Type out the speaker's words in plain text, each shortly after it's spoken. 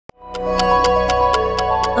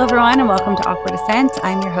Hello, everyone, and welcome to Awkward Ascent.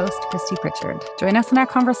 I'm your host, Christy Pritchard. Join us in our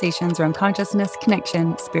conversations around consciousness,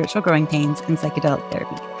 connection, spiritual growing pains, and psychedelic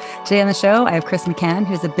therapy. Today on the show, I have Chris McCann,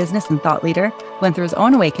 who's a business and thought leader, who went through his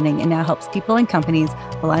own awakening and now helps people and companies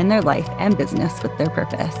align their life and business with their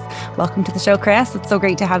purpose. Welcome to the show, Chris. It's so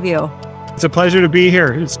great to have you. It's a pleasure to be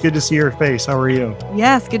here. It's good to see your face. How are you?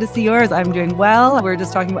 Yes, good to see yours. I'm doing well. We're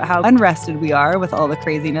just talking about how unrested we are with all the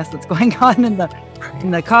craziness that's going on in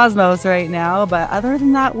the cosmos right now. But other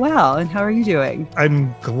than that, well, and how are you doing?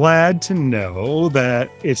 I'm glad to know that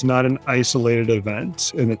it's not an isolated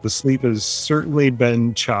event and that the sleep has certainly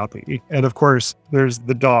been choppy. And of course, there's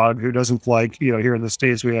the dog who doesn't like, here in the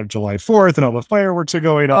States, we have July 4th and all the fireworks are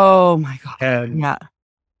going on. Oh my God. And yeah.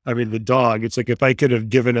 I mean, the dog, it's like if I could have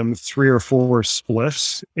given him 3 or 4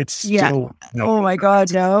 spliffs, it's still... No. Oh my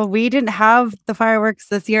God, no. We didn't have the fireworks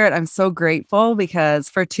this year, and I'm so grateful because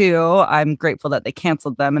for 2, I'm grateful that they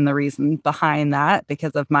canceled them and the reason behind that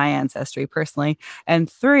because of my ancestry personally. And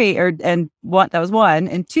 1, that was 1.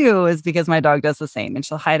 And 2 is because my dog does the same, and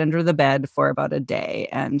she'll hide under the bed for about a day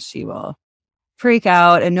and she will freak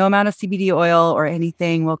out, and no amount of CBD oil or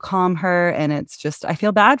anything will calm her. And it's just, I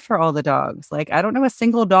feel bad for all the dogs. Like, I don't know a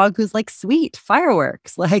single dog who's like, sweet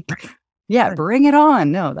fireworks. Like, yeah, bring it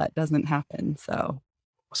on. No, that doesn't happen. So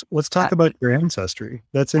let's talk about your ancestry.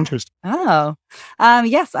 That's interesting. Oh,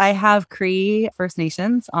 yes, I have Cree First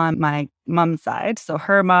Nations on my mom's side. So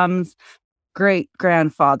her mom's great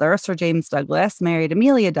grandfather, Sir James Douglas, married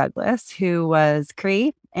Amelia Douglas, who was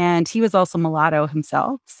Cree, and he was also mulatto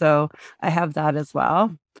himself. So I have that as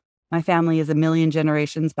well. My family is a million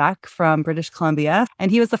generations back from British Columbia,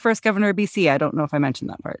 and he was the first governor of BC. I don't know if I mentioned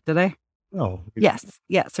that part. Did I? Oh, yes.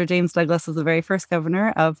 Yeah. Sir James Douglas was the very first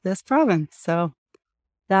governor of this province. So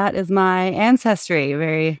that is my ancestry.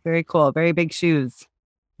 Very, very cool. Very big shoes.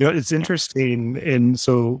 It's interesting. And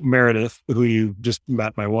so Meredith, who you just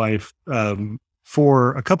met, my wife,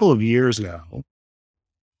 for a couple of years now,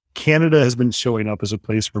 Canada has been showing up as a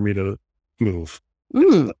place for me to move.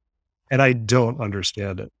 And I don't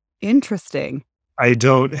understand it. Interesting. I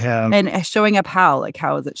don't have... And showing up how? Like,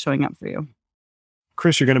 how is it showing up for you?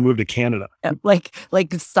 Chris, you're going to move to Canada. Like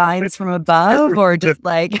signs from above, or just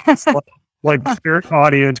like... like spirit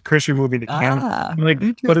audience, Chris, you're moving to Canada. I'm like,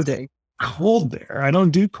 but it's cold there. I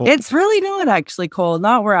don't do cold. It's really not actually cold,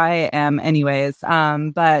 not where I am anyways.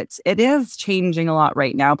 But it is changing a lot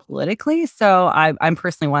right now politically. So I'm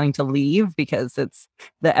personally wanting to leave because it's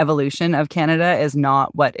the evolution of Canada is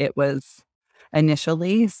not what it was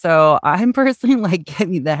initially. So I'm personally like, get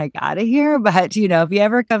me the heck out of here. But if you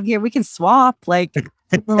ever come here, we can swap like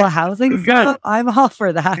little housing stuff. I'm all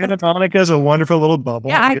for that. Santa Monica is a wonderful little bubble.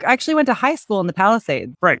 Yeah, I actually went to high school in the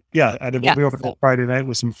Palisades. Right. Yeah. I did over Friday night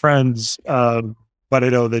with some friends. But I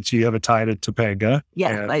know that you have a tie to Topanga.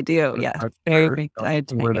 Yes, I do. Yes. Very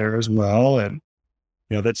excited. We're there as well. And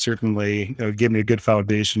that certainly gave me a good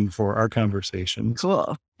foundation for our conversation.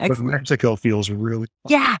 Cool. But Mexico feels really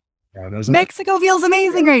fun. Yeah. Mexico feels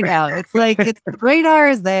amazing right now. It's like the radar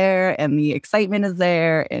is there and the excitement is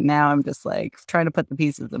there. And now I'm just like trying to put the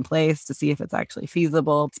pieces in place to see if it's actually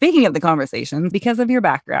feasible. Speaking of the conversations, because of your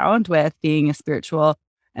background with being a spiritual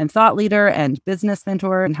and thought leader and business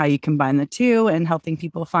mentor and how you combine the two and helping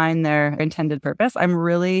people find their intended purpose, I'm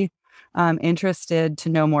really interested to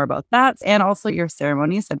know more about that. And also your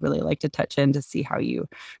ceremonies. I'd really like to touch in to see how you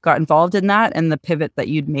got involved in that and the pivot that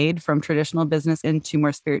you'd made from traditional business into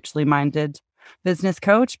more spiritually minded business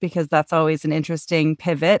coach, because that's always an interesting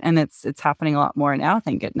pivot. And it's happening a lot more now.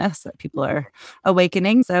 Thank goodness that people are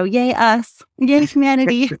awakening. So yay us, yay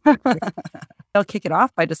humanity. I'll kick it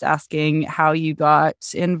off by just asking how you got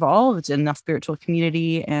involved in the spiritual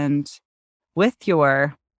community and with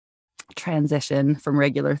your transition from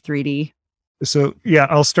regular 3D. So yeah,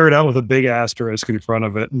 I'll start out with a big asterisk in front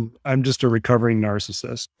of it. And I'm just a recovering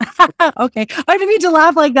narcissist. Okay. I didn't mean to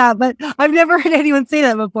laugh like that, but I've never heard anyone say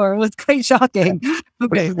that before. It was quite shocking.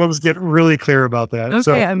 Okay. Let's get really clear about that. Okay,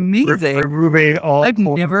 so amazing. Removing all... I've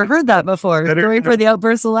never heard that before. Sorry for the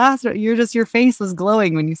outburst of laughter. Your face was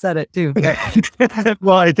glowing when you said it too.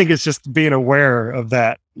 Well, I think it's just being aware of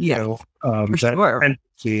that, for that sure.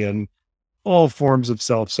 tendency and all forms of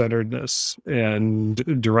self-centeredness and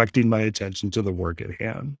directing my attention to the work at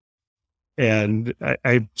hand. And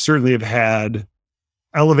I certainly have had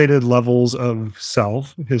elevated levels of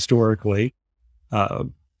self historically.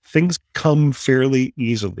 Things come fairly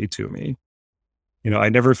easily to me. I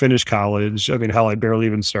never finished college. I mean, hell, I barely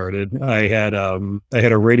even started. I had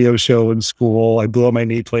a radio show in school. I blew up my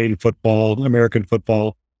knee playing football, American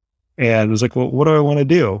football. And I was like, well, what do I want to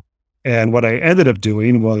do? And what I ended up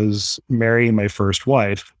doing was marrying my first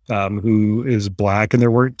wife, who is Black. And there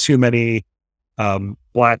weren't too many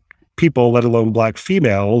Black people, let alone Black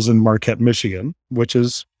females, in Marquette, Michigan, which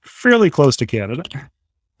is fairly close to Canada.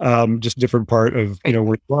 Just a different part of, where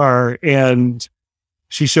you are. And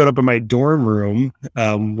she showed up in my dorm room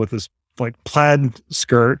with this like plaid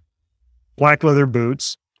skirt, black leather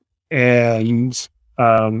boots, and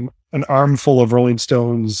an armful of Rolling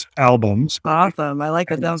Stones albums. Awesome. I like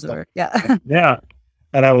the sounds of her. Yeah. Yeah.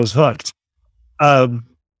 And I was hooked.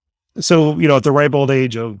 So, at the ripe old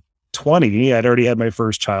age of 20, I'd already had my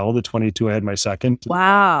first child. At 22, I had my second.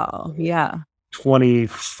 Wow. Yeah.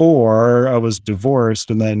 24, I was divorced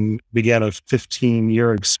and then began a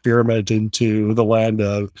 15-year experiment into the land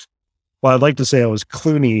of, well, I'd like to say I was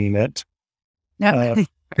Clooneying it. Yeah.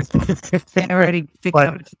 Already picked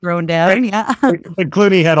up, thrown down. Yeah. But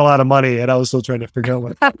Clooney had a lot of money and I was still trying to figure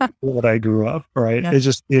out what I grew up. Right. Yeah. It's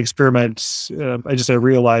just the experiments. I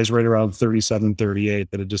realized right around 37,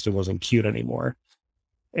 38 that it wasn't cute anymore.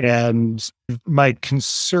 And my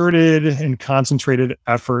concerted and concentrated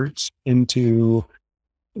efforts into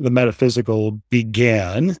the metaphysical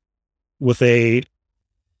began with a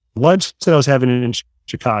lunch that I was having in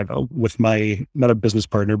Chicago with not a business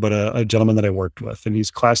partner, but a gentleman that I worked with. And he's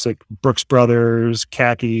classic Brooks Brothers,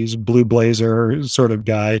 khakis, blue blazer sort of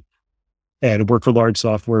guy, and worked for large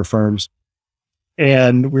software firms.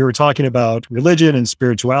 And we were talking about religion and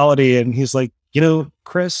spirituality. And he's like,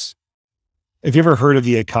 Chris, have you ever heard of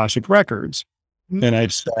the Akashic Records? And I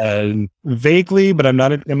said, vaguely, but I'm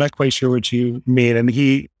not quite sure what you mean. And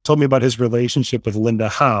he told me about his relationship with Linda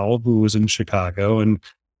Howe, who was in Chicago. And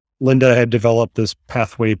Linda had developed this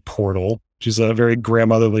pathway portal. She's a very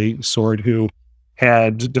grandmotherly sort who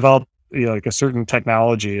had developed like a certain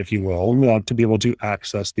technology, if you will, to be able to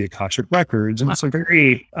access the Akashic Records. And it's a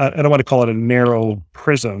very, I don't want to call it a narrow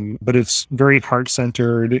prism, but it's very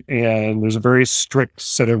heart-centered and there's a very strict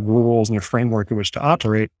set of rules and a framework in which to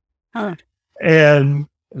operate. Huh. And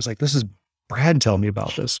I was like, this is Brad telling me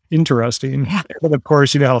about this. Interesting. Yeah. And of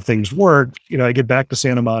course, how things work. I get back to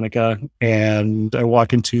Santa Monica and I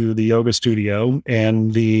walk into the yoga studio,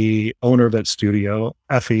 and the owner of that studio,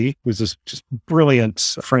 Effie, was this just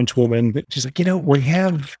brilliant French woman. She's like, we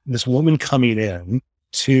have this woman coming in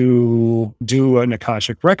to do an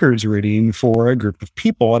Akashic Records reading for a group of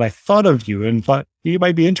people. And I thought of you and thought you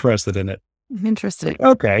might be interested in it. Interesting.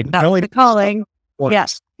 Okay. That's the calling.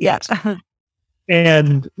 Yes. Yes.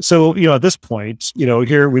 And so, at this point,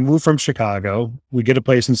 here we move from Chicago, we get a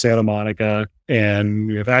place in Santa Monica and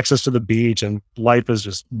we have access to the beach and life is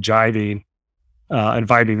just jiving and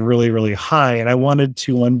vibing really, really high. And I wanted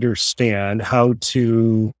to understand how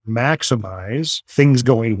to maximize things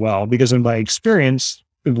going well, because in my experience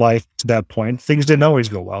in life to that point, things didn't always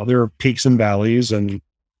go well. There were peaks and valleys and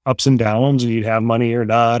ups and downs, and you'd have money or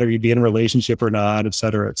not, or you'd be in a relationship or not, et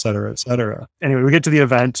cetera, et cetera, et cetera. Anyway, we get to the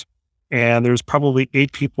event. And there's probably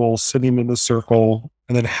 8 people sitting in the circle.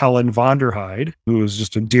 And then Helen Vonderheide, who is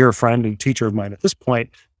just a dear friend and teacher of mine at this point,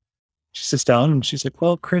 she sits down and she's like,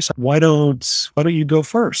 well, Chris, why don't you go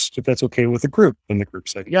first, if that's okay with the group? And the group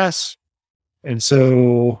said, yes. And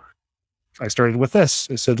so I started with this.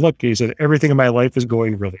 I said, look, everything in my life is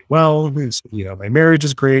going really well. My marriage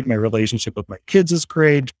is great. My relationship with my kids is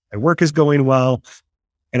great. My work is going well.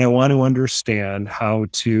 And I want to understand how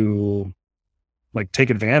to take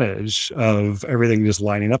advantage of everything just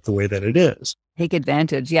lining up the way that it is. Take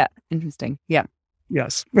advantage. Yeah. Interesting. Yeah.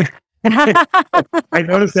 Yes. I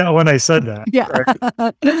noticed that when I said that.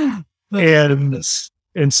 Yeah.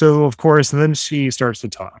 And so of course, then she starts to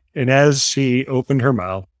talk. And as she opened her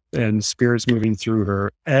mouth and spirit's moving through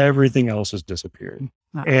her, everything else has disappeared.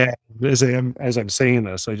 Wow. And as I'm saying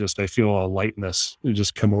this, I feel a lightness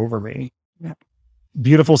just come over me. Yeah.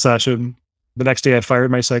 Beautiful session. The next day I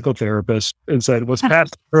fired my psychotherapist and said, what's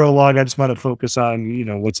past for along, I just want to focus on,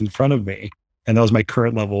 what's in front of me. And that was my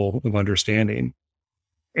current level of understanding.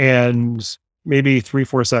 And maybe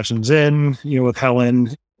 3-4 sessions in, with Helen,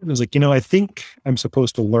 I was like, I think I'm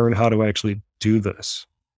supposed to learn how to actually do this.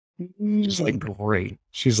 She's like, great.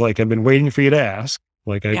 She's like, I've been waiting for you to ask.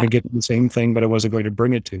 I've been getting the same thing, but I wasn't going to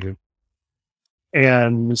bring it to you.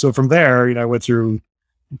 And so from there, I went through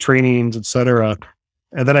trainings, et cetera.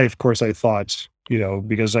 And then I thought,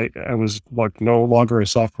 because I was no longer a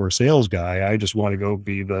software sales guy, I just want to go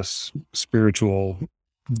be this spiritual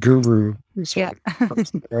guru. Yeah.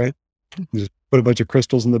 Right. Just put a bunch of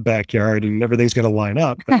crystals in the backyard and everything's going to line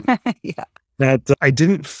up. Yeah. That I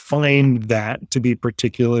didn't find that to be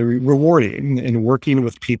particularly rewarding in working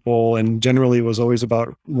with people, and generally it was always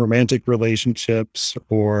about romantic relationships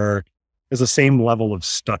or as the same level of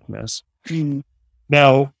stuckness. Mm.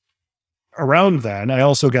 Now, around then, I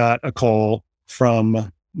also got a call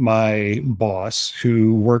from my boss,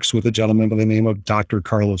 who works with a gentleman by the name of Dr.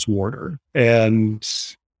 Carlos Warder. And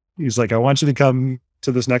he's like, I want you to come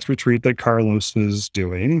to this next retreat that Carlos is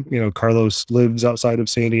doing. Carlos lives outside of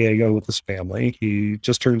San Diego with his family. He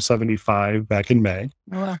just turned 75 back in May.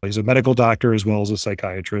 Oh, wow. He's a medical doctor as well as a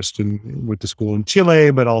psychiatrist, and went to school in Chile,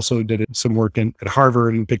 but also did some work at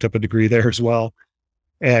Harvard and picked up a degree there as well.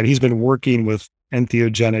 And he's been working with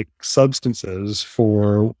entheogenic substances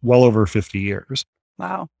for well over 50 years.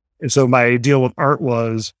 Wow. And so my deal with Art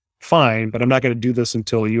was, fine, but I'm not going to do this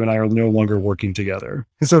until you and I are no longer working together.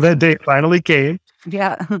 And so that day finally came.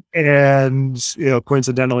 Yeah. And,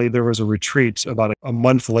 coincidentally, there was a retreat about a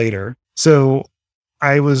month later. So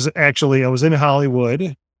I was in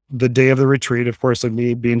Hollywood the day of the retreat. Of course, of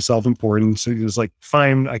me being self-important. So he was like,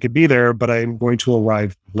 fine, I could be there, but I'm going to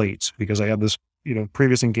arrive late because I had this,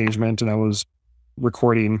 previous engagement, and I was in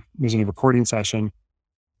a recording session.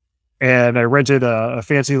 And I rented a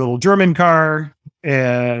fancy little German car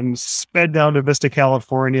and sped down to Vista,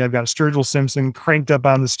 California. I've got Sturgill Simpson cranked up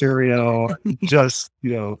on the stereo, just,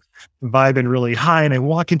 vibing really high. And I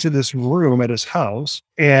walk into this room at his house,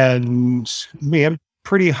 and man,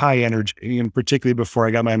 pretty high energy, and particularly before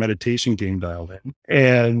I got my meditation game dialed in.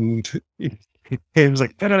 And he was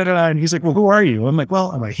like, da, da, da, da. And he's like, well, who are you? I'm like,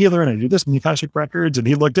 well, I'm a healer and I do this in Akashic Records. And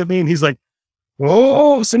he looked at me and he's like,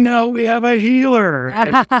 oh, so now we have a healer.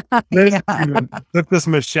 Took this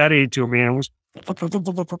machete to me and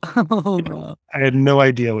I had no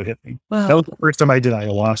idea what hit me. Wow. That was the first time I did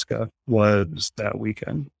ayahuasca, was that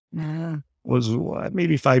weekend. Yeah. Was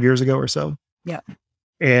maybe 5 years ago or so. Yeah.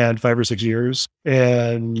 And 5 or 6 years.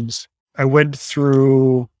 And I went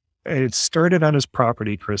through, it started on his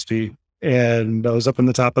property, Christy. And I was up on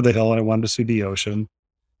the top of the hill and I wanted to see the ocean.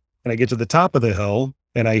 And I get to the top of the hill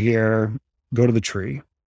and I hear, go to the tree.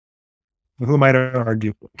 Who am I to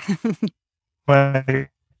argue with? I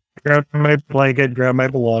grabbed my blanket, grabbed my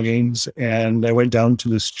belongings, and I went down to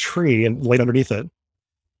this tree and laid underneath it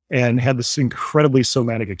and had this incredibly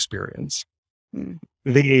somatic experience. Mm.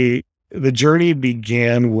 The journey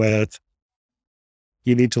began with,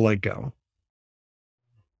 you need to let go.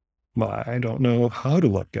 Well, I don't know how to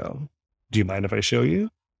let go. Do you mind if I show you?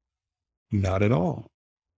 Not at all.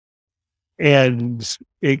 And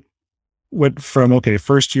it went from, okay,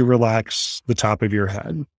 first you relax the top of your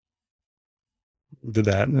head. Did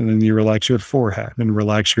that. And then you relax your forehead and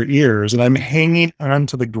relax your ears. And I'm hanging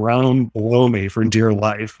onto the ground below me for dear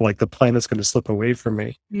life, like the planet's going to slip away from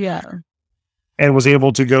me. Yeah. And was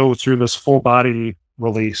able to go through this full body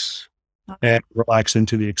release and relax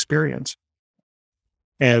into the experience.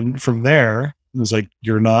 And from there, it was like,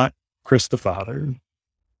 you're not Chris the father.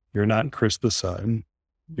 You're not Chris the son.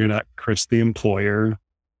 You're not Chris the employer.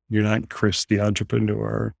 You're not Chris the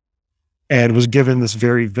entrepreneur. And was given this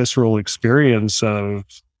very visceral experience of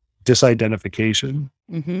disidentification.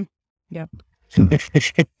 Mm-hmm. Yeah.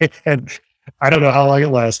 And I don't know how long it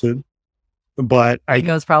lasted, but He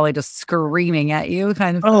was probably just screaming at you,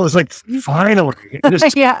 kind of. Oh, it's like, finally.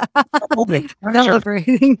 Just, yeah.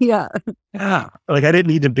 Celebrating. Yeah. Yeah. Like I didn't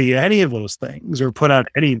need to be any of those things or put on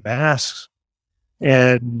any masks.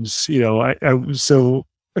 And,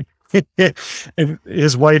 and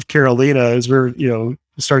his wife, Carolina, as we're,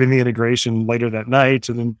 starting the integration later that night.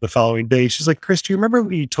 And then the following day, she's like, Chris, do you remember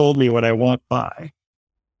what you told me when I walked by? And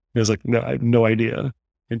I was like, no, I have no idea.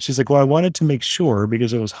 And she's like, well, I wanted to make sure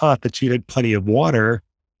because it was hot that you had plenty of water.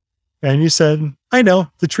 And you said, I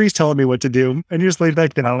know, the tree's telling me what to do. And you just laid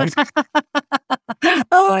back down.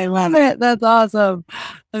 Oh, I love it. That's awesome.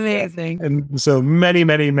 Amazing. And so many,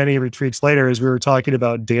 many, many retreats later, as we were talking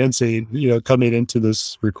about dancing, coming into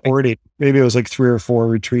this recording, maybe it was like 3 or 4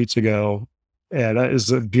 retreats ago. And that is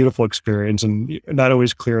a beautiful experience and not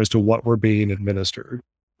always clear as to what we're being administered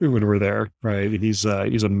when we're there, right? He's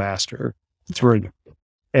a master.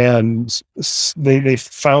 And they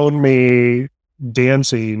found me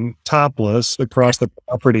dancing topless across the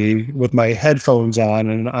property with my headphones on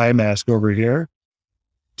and an eye mask over here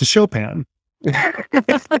to Chopin.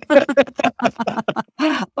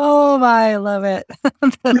 Oh my, I love it.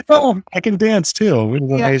 I can dance too. It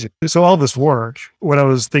was amazing. So all this work, when I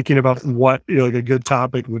was thinking about what like a good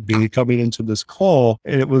topic would be coming into this call,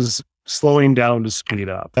 and it was slowing down to speed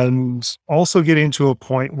up and also getting to a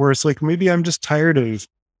point where it's like, maybe I'm just tired of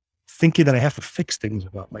thinking that I have to fix things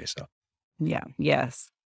about myself. Yeah.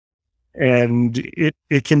 Yes. And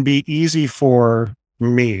it can be easy for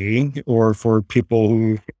me or for people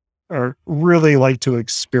who are really like to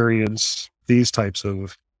experience these types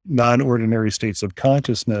of non-ordinary states of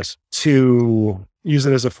consciousness to use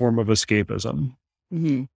it as a form of escapism.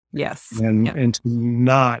 Mm-hmm. Yes. And to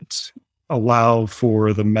not allow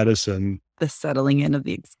for the medicine the settling in of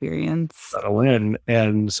the experience. settle in.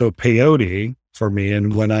 And so peyote for me,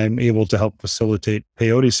 and when I'm able to help facilitate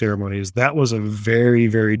peyote ceremonies, that was a very,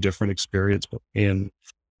 very different experience and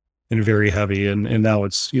very heavy. And now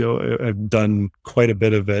it's, I've done quite a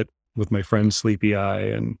bit of it with my friend Sleepy Eye.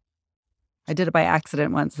 And I did it by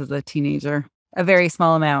accident once as a teenager, a very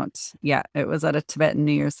small amount. Yeah. It was at a Tibetan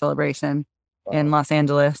New Year's celebration in Los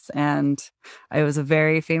Angeles. And I was a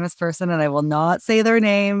very famous person, and I will not say their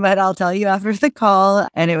name, but I'll tell you after the call.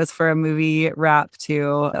 And it was for a movie Rap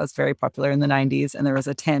 2 that was very popular in the 90s. And there was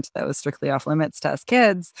a tent that was strictly off limits to us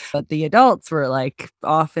kids, but the adults were like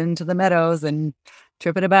off into the meadows and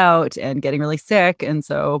tripping about and getting really sick. And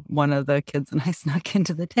so one of the kids and I snuck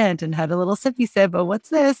into the tent and had a little sippy sip. Oh, what's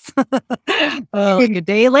this? Like a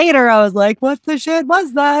day later, I was like, what the shit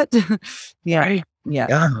was that? Yeah. Right. Yeah.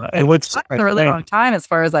 Yeah. And what's a really long time, as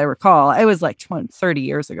far as I recall. It was like 30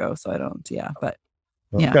 years ago. So I don't, but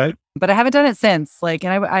yeah. Okay. But I haven't done it since. Like,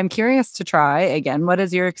 and I'm curious to try again. What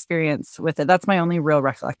is your experience with it? That's my only real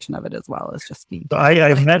recollection of it as well, is just being. I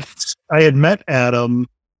had met Adam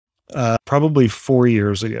probably 4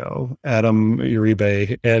 years ago, Adam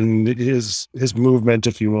Uribe, and his movement,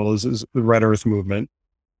 if you will, is the Red Earth movement.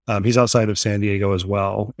 He's outside of San Diego as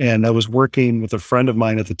well. And I was working with a friend of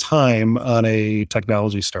mine at the time on a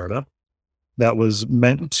technology startup that was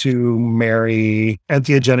meant to marry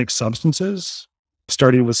entheogenic substances,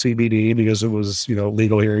 starting with CBD because it was,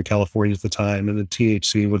 legal here in California at the time, and then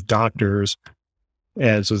THC with doctors.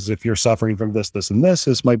 And so if you're suffering from this, this, and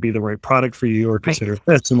this might be the right product for you, or consider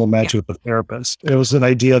this, and we'll match you with a therapist. It was an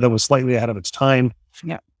idea that was slightly ahead of its time.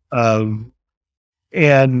 Yeah.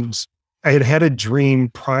 And I had a dream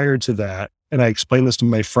prior to that. And I explained this to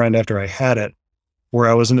my friend after I had it, where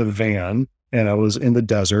I was in a van and I was in the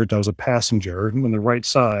desert. I was a passenger on the right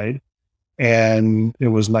side, and it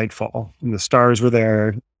was nightfall and the stars were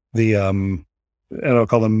there. I don't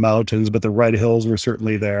call them mountains, but the red hills were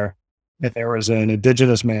certainly there. And there was an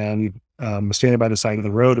indigenous man standing by the side of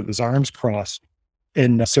the road with his arms crossed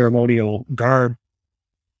in ceremonial garb.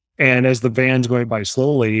 And as the van's going by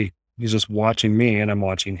slowly, he's just watching me and I'm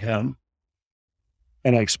watching him.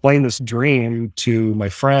 And I explained this dream to my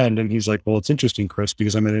friend, and he's like, well, it's interesting, Chris,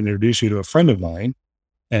 because I'm going to introduce you to a friend of mine,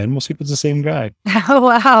 and we'll see if it's the same guy. Oh,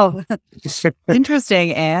 wow.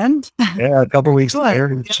 Interesting. And yeah, a couple of weeks later,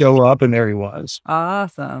 he'd show up, and there he was.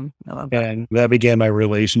 Awesome. I love that. And that began my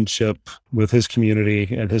relationship with his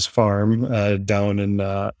community and his farm down in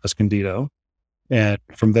Escondido. And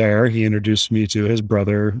from there, he introduced me to his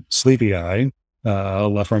brother, Sleepy Eye,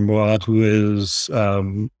 La Framboise, who is,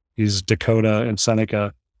 he's Dakota and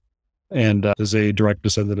Seneca, and is a direct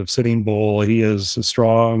descendant of Sitting Bull. He is a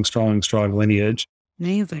strong lineage.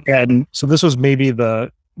 Amazing. And so this was maybe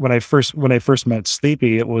when I first met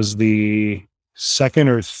Sleepy, it was the second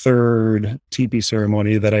or third teepee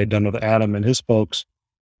ceremony that I had done with Adam and his folks.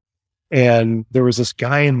 And there was this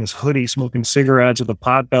guy in this hoodie smoking cigarettes with a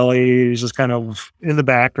pot belly. He's just kind of in the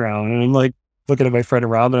background. And I'm like looking at my friend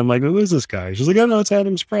around, and I'm like, who is this guy? She's like, oh no, it's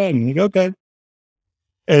Adam's friend. I'm like, okay.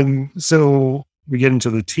 And so we get into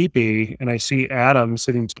the teepee, and I see Adam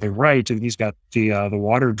sitting to the right, and he's got the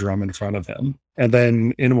water drum in front of him. And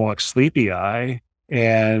then in walks Sleepy Eye,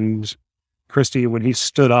 and Christy, when he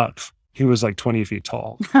stood up, he was like 20 feet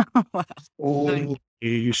tall. Wow. Holy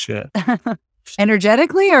shit.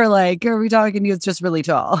 Energetically, or like, are we talking he was just really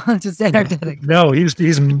tall? Just energetic. No, he's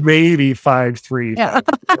maybe 5'3". Yeah.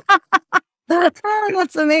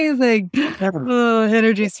 That's amazing. Oh,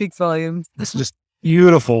 energy speaks volumes. This is just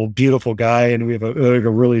beautiful guy. And we have a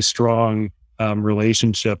really strong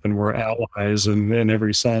relationship, and we're allies in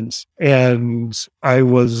every sense. And I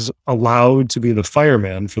was allowed to be the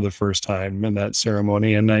fireman for the first time in that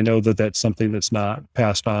ceremony. And I know that that's something that's not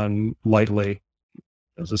passed on lightly.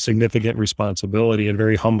 It's a significant responsibility and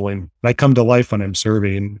very humbling. I come to life when I'm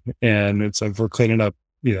serving, and it's like, we're cleaning up,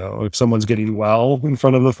 if someone's getting well in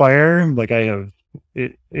front of the fire, like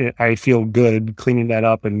I feel good cleaning that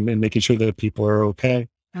up and making sure that people are okay.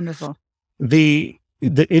 Wonderful. The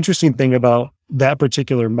interesting thing about that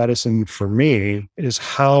particular medicine for me is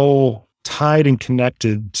how tied and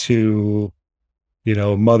connected to,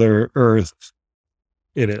 Mother Earth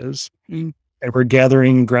it is. Mm. And we're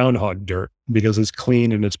gathering groundhog dirt because it's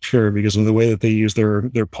clean and it's pure because of the way that they use their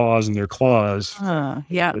paws and their claws.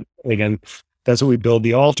 Yeah. Again, that's what we build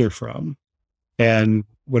the altar from. And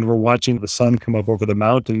when we're watching the sun come up over the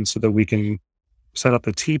mountains so that we can set up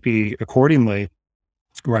the teepee accordingly,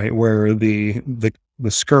 right, where the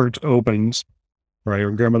skirt opens, right,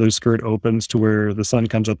 or grandmother's skirt opens to where the sun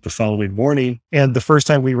comes up the following morning. And the first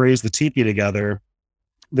time we raised the teepee together,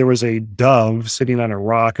 there was a dove sitting on a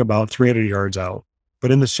rock about 300 yards out.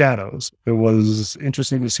 but in the shadows. It was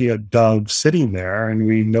interesting to see a dove sitting there, and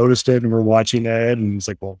we noticed it and we're watching it. And it's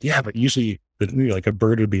like, well, yeah, but usually like a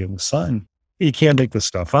bird would be in the sun. You can't make this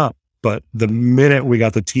stuff up. But the minute we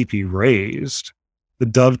got the teepee raised, the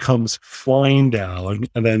dove comes flying down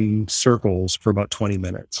and then circles for about 20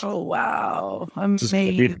 minutes. Oh, wow.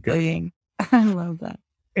 Amazing. I love that.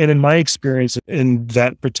 And in my experience in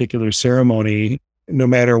that particular ceremony, no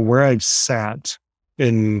matter where I've sat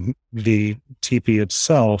in the teepee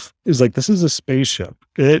itself, is like, this is a spaceship.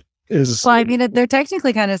 It is. Well, I mean, they're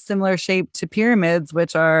technically kind of similar shaped to pyramids,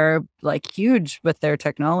 which are like huge with their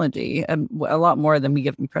technology and a lot more than we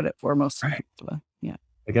give them credit for most of the. Yeah.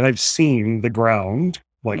 Again, I've seen the ground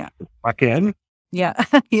back in. Yeah.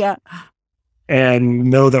 Yeah. And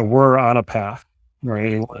know that we're on a path,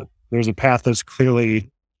 right? There's a path that's clearly,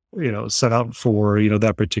 set out for,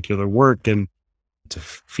 that particular work, and to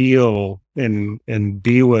feel and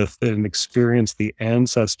be with and experience the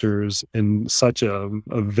ancestors in such a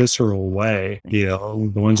visceral way, the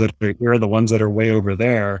ones that are here, the ones that are way over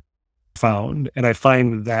there, found. And I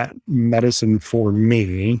find that medicine for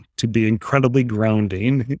me to be incredibly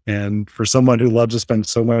grounding. And for someone who loves to spend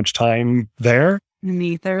so much time there, in the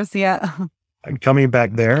ethers, yeah. Coming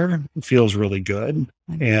back there feels really good.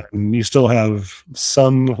 And you still have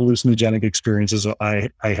some hallucinogenic experiences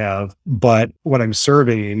I have, but what I'm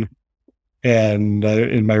serving and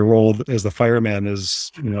in my role as the fireman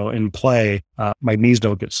is, in play, my knees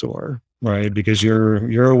don't get sore, right? Because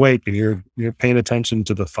you're awake and you're paying attention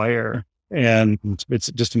to the fire. And it's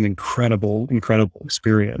just an incredible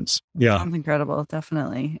experience. Yeah. Sounds incredible.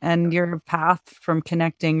 Definitely. And your path from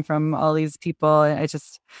connecting from all these people,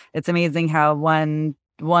 it's amazing how one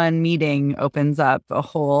meeting opens up a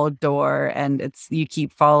whole door, and you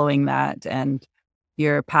keep following that, and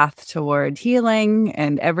your path toward healing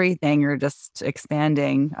and everything are just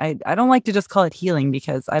expanding. I don't like to just call it healing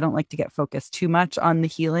because I don't like to get focused too much on the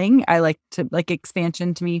healing. I like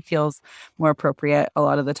expansion to me feels more appropriate a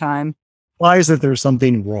lot of the time. Implies that there's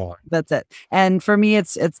something wrong. That's it. And for me,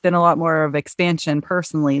 it's been a lot more of expansion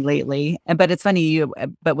personally lately. But it's funny,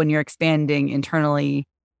 but when you're expanding internally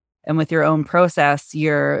and with your own process,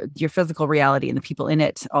 your physical reality and the people in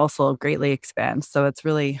it also greatly expand. So it's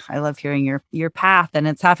really, I love hearing your path, and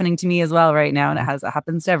it's happening to me as well right now. And it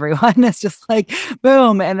happens to everyone. It's just like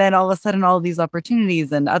boom, and then all of a sudden, all these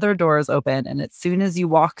opportunities and other doors open. And as soon as you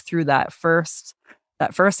walk through that first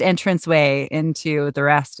entranceway into the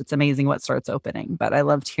rest, it's amazing what starts opening. But I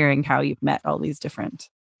loved hearing how you've met all these different.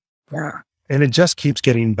 Yeah. And it just keeps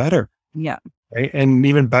getting better. Yeah. Right. And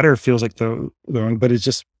even better feels like the wrong, but it's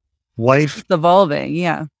just life. It's evolving.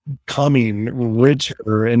 Yeah. Coming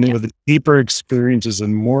richer and with deeper experiences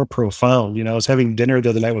and more profound. I was having dinner the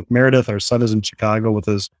other night with Meredith. Our son is in Chicago with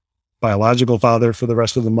his biological father for the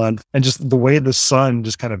rest of the month. And just the way the sun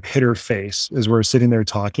just kind of hit her face as we're sitting there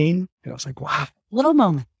talking, I was like, wow. Little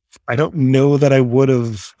moment. I don't know that I would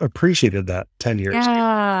have appreciated that 10 years ago.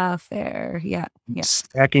 Yeah, fair. Yeah. Yeah.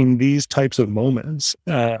 Stacking these types of moments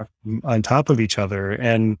on top of each other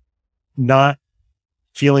and not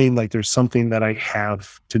feeling like there's something that I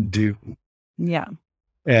have to do. Yeah.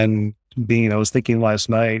 And I was thinking last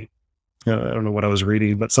night, I don't know what I was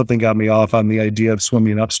reading, but something got me off on the idea of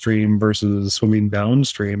swimming upstream versus swimming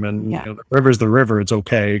downstream. And the river's the river. It's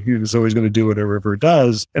okay. It's always going to do what a river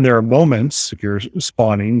does. And there are moments, if you're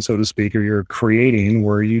spawning, so to speak, or you're creating,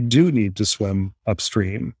 where you do need to swim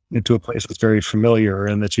upstream into a place that's very familiar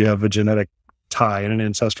and that you have a genetic tie and an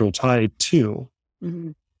ancestral tie to.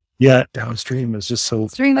 Mm-hmm. Yeah, downstream is just so.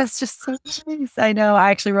 Downstream, that's just so nice. I know.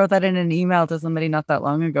 I actually wrote that in an email to somebody not that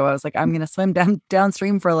long ago. I was like, I'm going to swim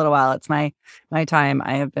downstream for a little while. It's my time.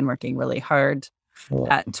 I have been working really hard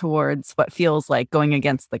towards what feels like going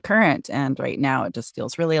against the current. And right now it just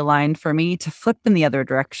feels really aligned for me to flip in the other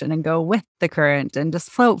direction and go with the current and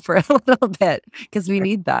just float for a little bit because we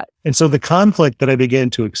need that. And so the conflict that I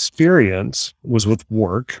began to experience was with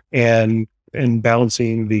work and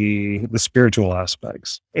balancing the spiritual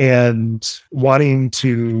aspects and wanting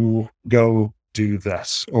to go do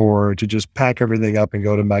this or to just pack everything up and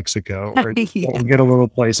go to Mexico or get a little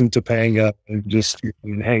place in Topanga and just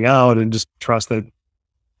hang out and just trust that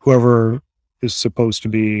whoever is supposed to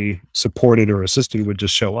be supported or assisted would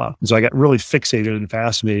just show up. And so I got really fixated and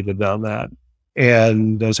fascinated on that.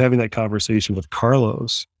 And I was having that conversation with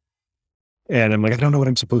Carlos and I'm like, I don't know what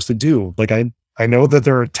I'm supposed to do. Like I know that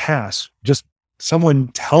there are tasks. Just someone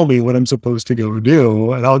tell me what I'm supposed to go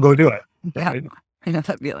do and I'll go do it. Yeah, right? I know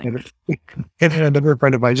that feeling. And another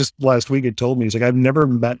friend of mine just last week had told me, he's like, I've never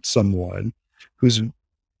met someone who's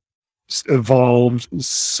evolved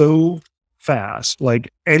so fast.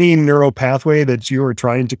 Like any neural pathway that you are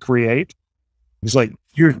trying to create, He's like,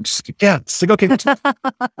 it's like, okay.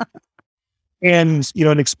 And,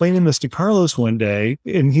 and explaining this to Carlos one day,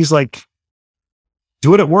 and he's like,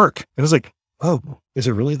 do it at work. And I was like, oh, is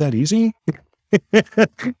it really that easy?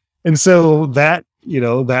 And so now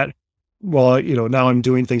I'm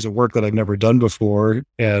doing things at work that I've never done before.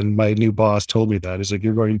 And my new boss told me that. He's like,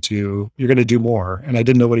 you're going to do more. And I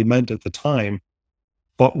didn't know what he meant at the time.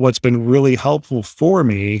 But what's been really helpful for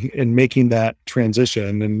me in making that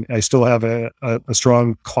transition, and I still have a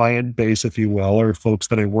strong client base, if you will, or folks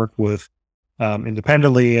that I work with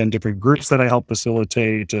independently and different groups that I help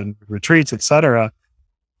facilitate and retreats, et cetera.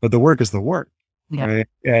 But the work is the work. Yeah. Right.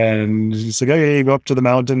 And it's like, okay, you go up to the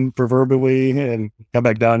mountain proverbially and come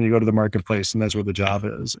back down and you go to the marketplace, and that's where the job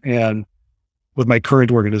is. And with my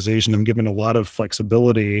current organization, I'm given a lot of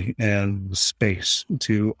flexibility and space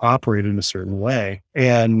to operate in a certain way.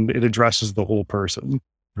 And it addresses the whole person.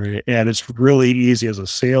 Right. And it's really easy as a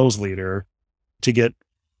sales leader to get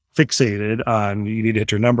fixated on, you need to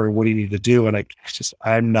hit your number. What do you need to do? And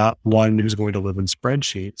I'm not one who's going to live in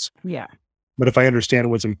spreadsheets. Yeah. But if I understand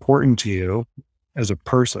what's important to you as a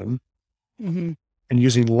person, mm-hmm. and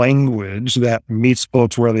using language that meets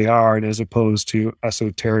folks where they are, and as opposed to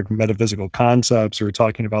esoteric metaphysical concepts or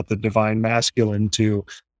talking about the divine masculine to,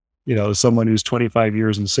 someone who's 25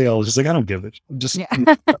 years in sales, it's like, I don't give it. Just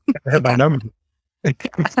have my number.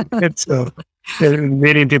 And so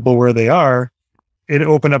meeting people where they are, it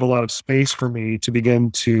opened up a lot of space for me to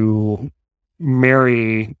begin to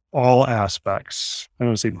marry all aspects. I don't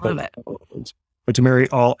want to say both, but to marry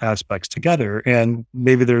all aspects together. And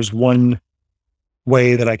maybe there's one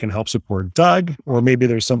way that I can help support Doug, or maybe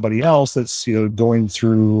there's somebody else that's, going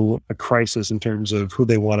through a crisis in terms of who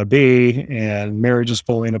they want to be, and marriage is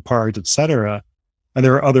falling apart, et cetera. And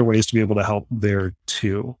there are other ways to be able to help there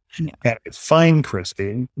too. Yeah. And I find,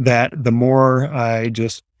 Christy, that the more I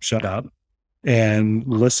just shut up and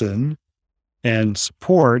listen and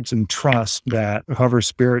support and trust that however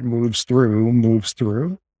spirit moves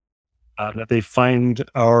through, that they find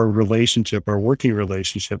our working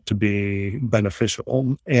relationship to be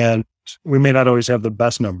beneficial. And we may not always have the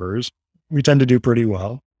best numbers. We tend to do pretty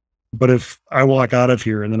well. But if I walk out of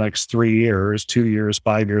here in the next 3 years, 2 years,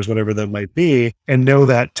 5 years, whatever that might be, and know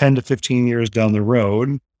that 10 to 15 years down the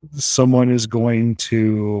road, someone is going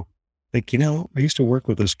to think, I used to work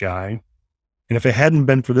with this guy. And if it hadn't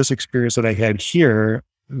been for this experience that I had here,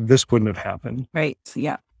 this wouldn't have happened. Right.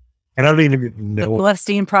 Yeah. And I don't even know. The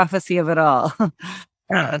Celestine prophecy of it all.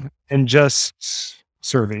 And just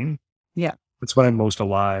serving. Yeah. That's when I'm most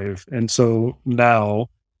alive. And so now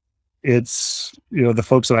it's, the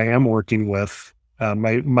folks that I am working with,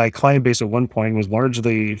 my client base at one point was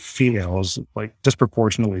largely females, like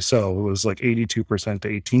disproportionately so. It was like 82%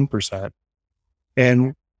 to 18%.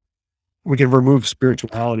 And we can remove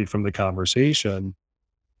spirituality from the conversation.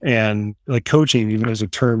 And like coaching, even as a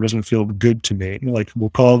term, doesn't feel good to me. Like we'll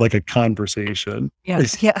call it like a conversation.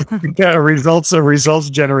 Yes. Yeah. A results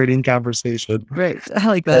generating conversation. Right. I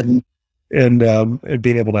like that. And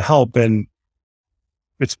being able to help. And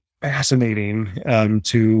it's fascinating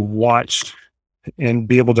to watch and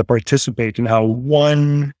be able to participate in how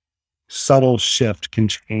one subtle shift can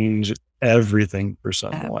change everything for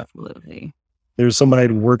someone. Absolutely. There's someone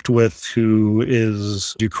I'd worked with who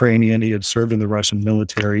is Ukrainian. He had served in the Russian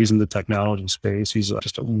military. He's in the technology space. He's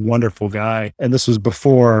just a wonderful guy. And this was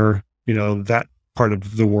before, that part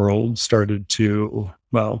of the world started to,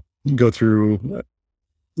 go through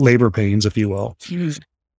labor pains, if you will.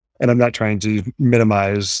 And I'm not trying to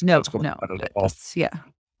minimize what's going on at all. Yeah.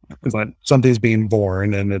 It's like something's being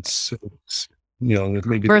born, and it's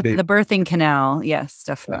maybe the birthing canal. Yes,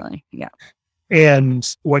 definitely. Yeah.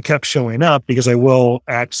 And what kept showing up, because I will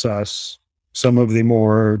access some of the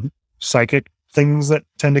more psychic things that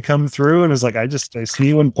tend to come through. And it's like, I see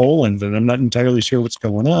you in Poland and I'm not entirely sure what's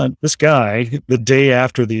going on. This guy, the day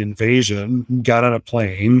after the invasion, got on a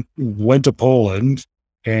plane, went to Poland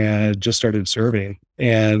and just started serving.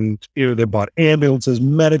 And they bought ambulances,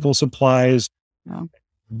 medical supplies. Oh.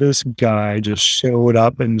 This guy just showed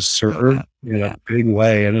up and served in a big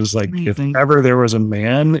way. And it's like, amazing. If ever there was a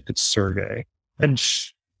man, it's Sergey. And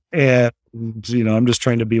I'm just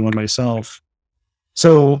trying to be one myself.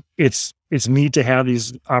 So it's neat to have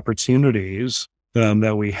these opportunities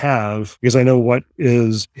that we have, because I know what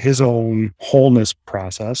is his own wholeness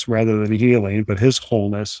process rather than healing, but his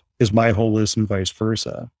wholeness is my wholeness and vice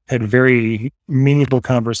versa. Had very meaningful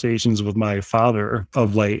conversations with my father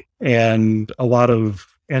of late, and a lot of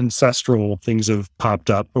ancestral things have popped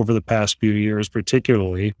up over the past few years,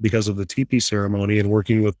 particularly because of the teepee ceremony and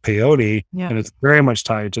working with peyote. Yeah. And it's very much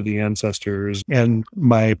tied to the ancestors. And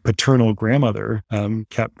my paternal grandmother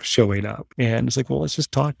kept showing up. And it's like, well, let's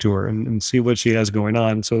just talk to her and see what she has going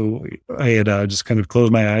on. So I had just kind of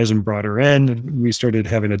closed my eyes and brought her in. And we started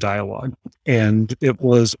having a dialogue. And it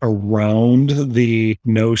was around the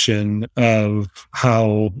notion of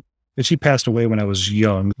how, and she passed away when I was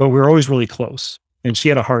young, but we were always really close. And she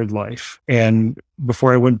had a hard life. And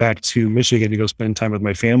before I went back to Michigan to go spend time with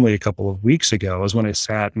my family a couple of weeks ago, was when I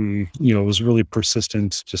sat and, it was really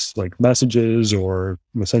persistent, just like messages or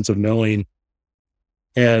a sense of knowing,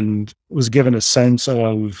 and was given a sense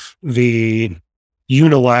of the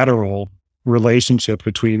unilateral relationship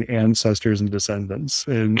between ancestors and descendants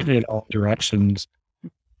in all directions,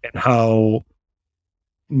 and how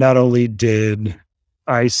not only did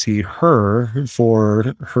I see her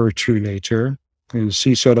for her true nature, and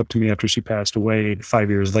she showed up to me after she passed away 5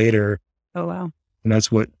 years later. Oh, wow. And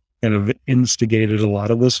that's what kind of instigated a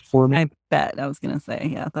lot of this for me. I bet. I was going to say,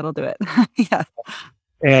 yeah, that'll do it. Yeah.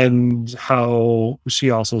 And how she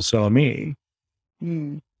also saw me.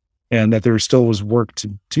 Mm. And that there still was work to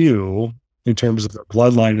do in terms of the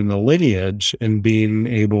bloodline and the lineage and being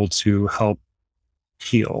able to help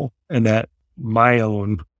heal. And that my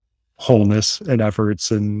own wholeness and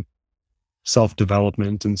efforts and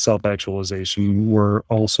self-development and self-actualization were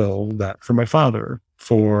also that for my father,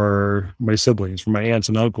 for my siblings, for my aunts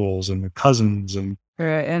and uncles and cousins and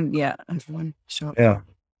yeah, everyone show up.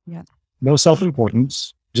 Yeah. No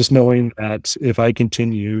self-importance, just knowing that if I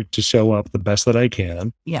continue to show up the best that I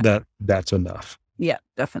can, that's enough. Yeah,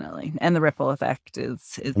 definitely. And the ripple effect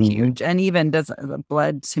is huge. And even the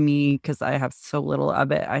blood to me, because I have so little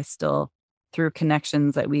of it, I still, through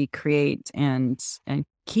connections that we create and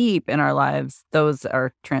keep in our lives, those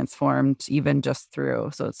are transformed even just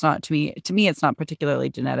through. So it's not to me, it's not particularly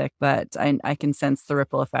genetic, but I can sense the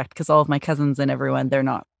ripple effect because all of my cousins and everyone, they're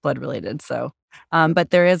not blood related. So,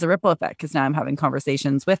 but there is a ripple effect because now I'm having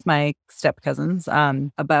conversations with my step cousins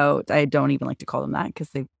about, I don't even like to call them that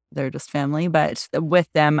because they're just family, but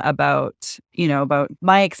with them about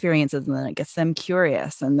my experiences, and then it gets them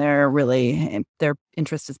curious, and their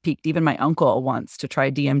interest is piqued. Even my uncle wants to try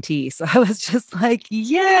DMT. So I was just like,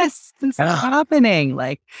 yes, this is happening.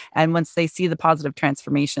 And once they see the positive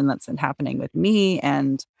transformation that's been happening with me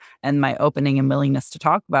and my opening and willingness to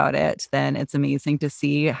talk about it, then it's amazing to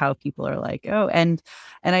see how people are like, oh, and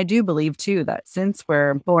I do believe too, that since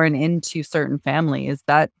we're born into certain families,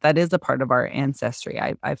 that is a part of our ancestry.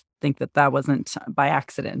 I think that wasn't by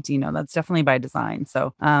accident, that's definitely by design.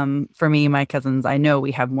 So for me, my cousins, I know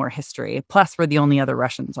we have more history. Plus we're the only other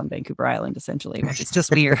Russians on Vancouver Island, essentially, which is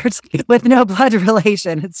just weird with no blood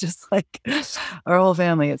relation. It's just like our whole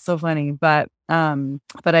family. It's so funny. But I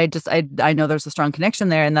know there's a strong connection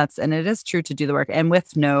there, and it is true to do the work. And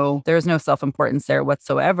there's no self-importance there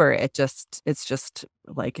whatsoever. It's just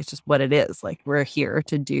what it is. Like, we're here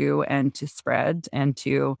to do and to spread and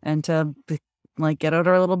to get out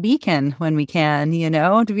our little beacon when we can,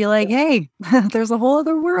 to be like, hey, there's a whole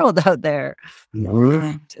other world out there.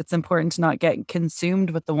 And it's important to not get consumed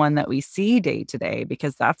with the one that we see day to day,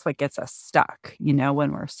 because that's what gets us stuck,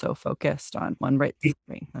 when we're so focused on one right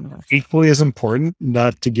thing. Equally as important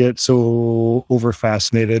not to get so over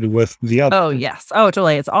fascinated with the other. Oh, yes. Oh,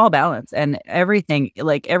 totally. It's all balance, and everything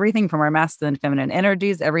from our masculine and feminine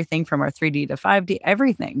energies, everything from our 3D to 5D,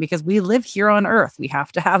 everything, because we live here on Earth. We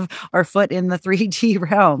have to have our foot in the 3D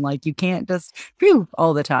realm. You can't just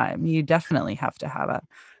all the time. You definitely have to have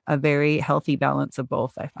a very healthy balance of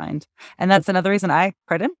both, I find. And that's another reason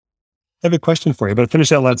pardon? I have a question for you, but finish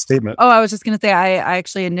that last statement. Oh, I was just going to say, I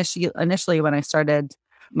actually initially when I started,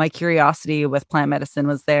 my curiosity with plant medicine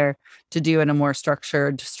was there to do in a more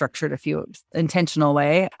structured, a few intentional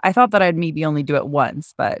way. I thought that I'd maybe only do it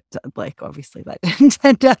once, but obviously that didn't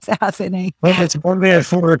end up happening. Well, it's only at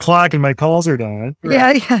 4:00 and my calls are done.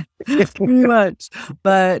 Yeah, pretty much.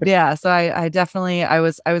 But yeah, so I definitely, I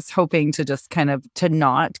was hoping to just kind of to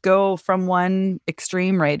not go from one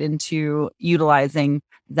extreme right into utilizing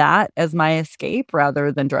that as my escape rather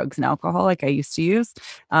than drugs and alcohol like I used to use,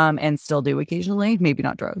 and still do occasionally, maybe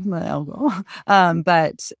not drugs, but alcohol.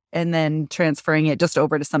 And then transferring it just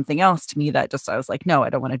over to something else, to me, that I was like, no, I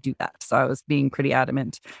don't want to do that. So I was being pretty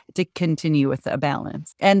adamant to continue with a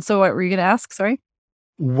balance. And so what were you going to ask? Sorry.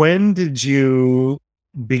 When did you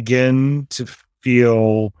begin to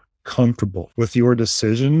feel comfortable with your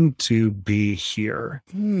decision to be here?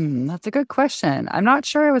 That's a good question. I'm not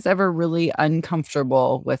sure I was ever really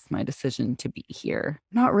uncomfortable with my decision to be here.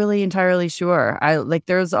 Not really entirely sure.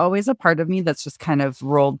 There's always a part of me that's just kind of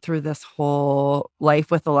rolled through this whole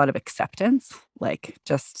life with a lot of acceptance. I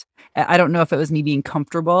don't know if it was me being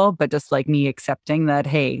comfortable, but just like me accepting that,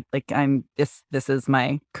 hey, this is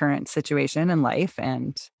my current situation in life,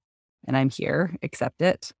 and I'm here, accept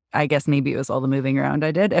it. I guess maybe it was all the moving around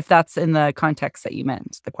I did, if that's in the context that you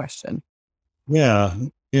meant, the question. Yeah.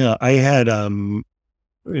 Yeah. I had,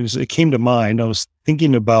 it came to mind. I was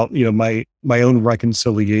thinking about, my own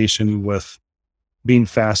reconciliation with being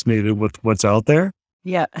fascinated with what's out there.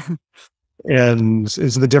 Yeah. And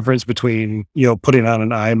is the difference between, putting on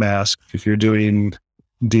an eye mask if you're doing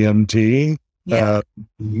DMT,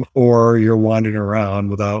 or you're wandering around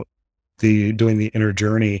without doing the inner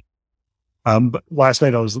journey. But last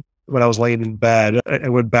night when I was laying in bed, I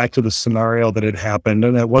went back to the scenario that had happened,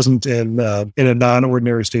 and it wasn't in a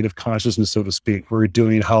non-ordinary state of consciousness, so to speak. We're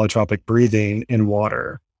doing holotropic breathing in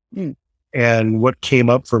water. And what came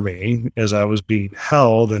up for me as I was being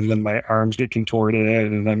held, and then my arms get contorted,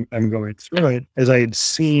 and I'm going through it, as I had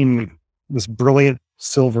seen this brilliant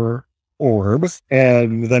silver orb,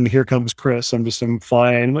 and then here comes Chris. I'm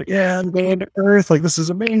flying, like, yeah, I'm going to Earth. Like, this is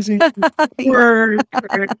amazing. I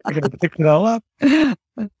gotta pick it all up. And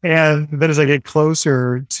then as I get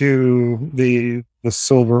closer to the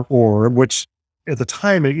silver orb, which at the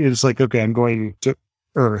time it is like, okay, I'm going to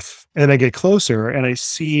Earth, and I get closer and I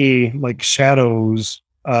see like shadows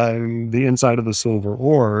on the inside of the silver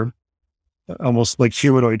orb, almost like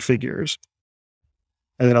humanoid figures.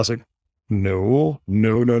 And then I was like, no. I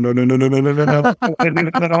don't want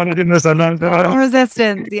to do this. I'm not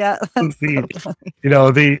resistance. Yeah.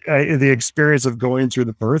 The experience of going through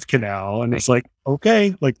the birth canal, and it's like,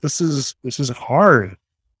 okay, like this is hard,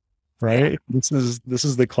 right? This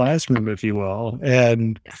is the classroom, if you will.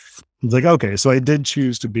 And it's like, okay, so I did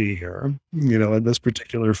choose to be here, in this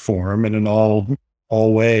particular form and in all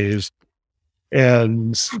ways.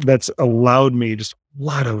 And that's allowed me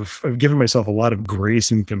I've given myself a lot of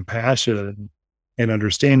grace and compassion and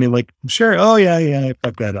understanding, like, sure, oh yeah, I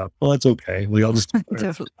fucked that up. Well, that's okay. I'll just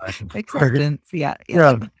acceptance. Yeah.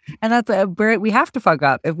 And that's where we have to fuck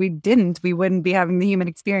up. If we didn't, we wouldn't be having the human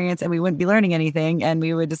experience, and we wouldn't be learning anything, and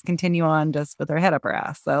we would just continue on just with our head up our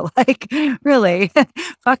ass. So really,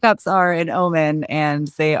 fuck ups are an omen, and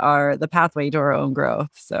they are the pathway to our own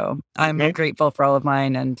growth. So I'm grateful for all of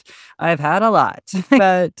mine, and I've had a lot,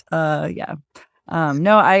 but yeah.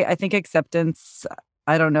 No, I think acceptance,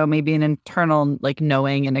 I don't know, maybe an internal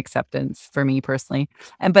knowing and acceptance for me personally.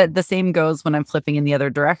 But the same goes when I'm flipping in the other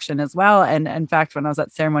direction as well. And in fact, when I was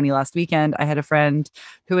at ceremony last weekend, I had a friend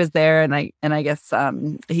who was there, and I guess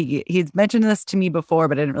he's mentioned this to me before,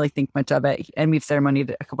 but I didn't really think much of it. And we've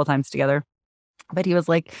ceremonied a couple times together. But he was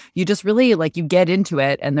like, you just really you get into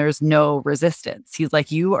it and there's no resistance. He's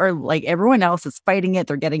like, you are like, everyone else is fighting it.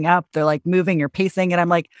 They're getting up, they're moving or pacing. And I'm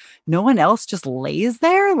like, no one else just lays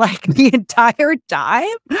there the entire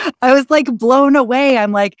time. I was blown away.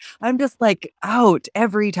 I'm just out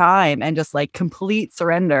every time, and just complete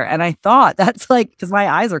surrender. And I thought that's because my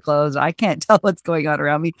eyes are closed, I can't tell what's going on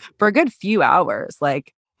around me for a good few hours.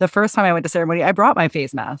 The first time I went to ceremony, I brought my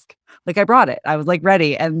face mask. I brought it. I was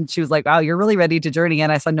ready. And she was like, wow, you're really ready to journey.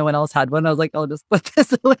 And I saw no one else had one. I was like, I'll just put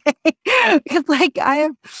this away. Because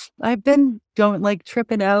I've been going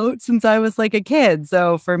tripping out since I was a kid.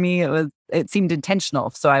 So for me, it seemed intentional.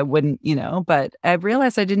 So I wouldn't, but I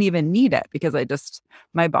realized I didn't even need it, because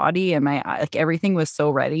my body and my, everything was so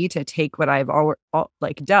ready to take what I've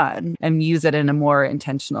done and use it in a more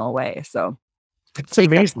intentional way. So it's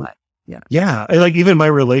amazing. Yeah. Even my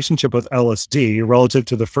relationship with LSD relative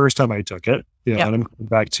to the first time I took it, and I'm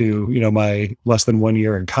back to, my less than 1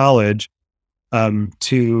 year in college,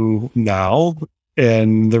 to now,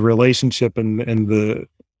 and the relationship and the,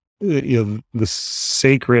 the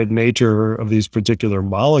sacred nature of these particular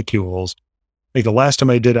molecules. The last time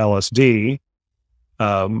I did LSD,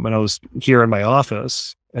 when I was here in my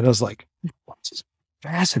office, and I was like, what's this?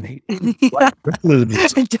 Fascinating.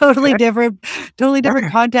 Totally different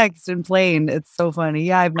context and plane. It's so funny.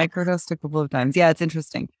 Yeah, I've microdosed a couple of times. Yeah, it's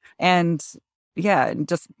interesting. And yeah,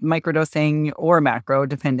 just microdosing or macro,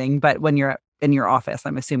 depending. But when you're in your office,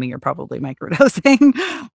 I'm assuming you're probably microdosing.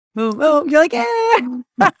 Oh, you're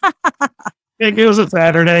yeah. It was a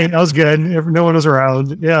Saturday. That was good. No one was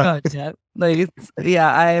around. Yeah. Oh, Like,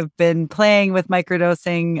 yeah, I've been playing with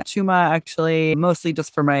microdosing Chuma actually, mostly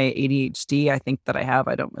just for my ADHD. I think that I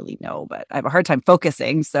don't really know, but I have a hard time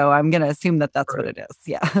focusing. So I'm going to assume that that's what it is.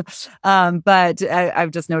 Yeah. But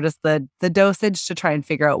I've just noticed the dosage to try and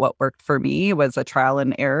figure out what worked for me was a trial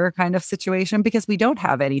and error kind of situation because we don't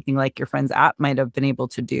have anything like your friend's app might have been able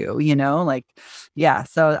to do, like, yeah.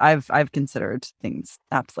 So I've considered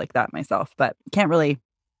apps like that myself, but can't really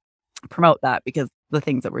promote that because the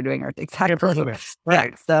things that we're doing are exactly right.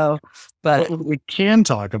 Yeah, so, but what we can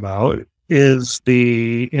talk about is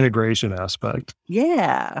the integration aspect.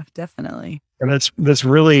 yeah, definitely. And that's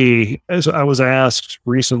really, as I was asked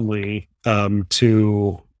recently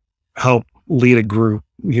to help lead a group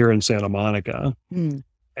here in Santa Monica. Mm.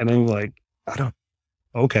 And I'm like,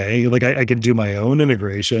 okay, like I could do my own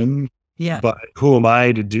integration. Yeah. But who am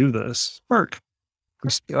I to do this work?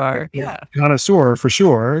 You are. Yeah. Connoisseur for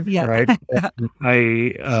sure. Yeah. Right.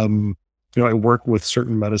 I work with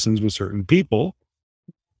certain medicines with certain people.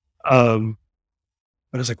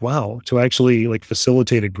 But it's like, wow, to actually like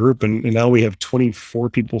facilitate a group. And now we have 24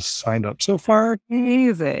 people signed up so far.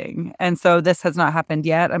 Amazing. And so this has not happened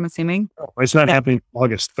yet, I'm assuming? It's not happening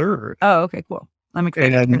August 3rd. Oh, okay, cool. I'm excited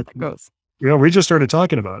to hear how that goes. We just started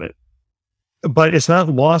talking about it, but it's not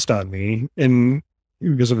lost on me. And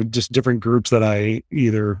because of just different groups that I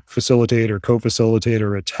either facilitate or co-facilitate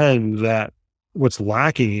or attend, that what's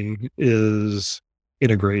lacking is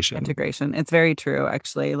integration. It's very true,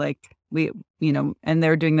 actually. Like we, and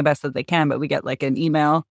they're doing the best that they can, but we get like an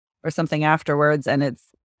email or something afterwards. And it's,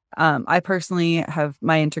 I personally have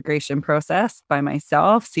my integration process by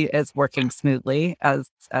myself, is working smoothly as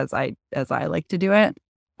I like to do it.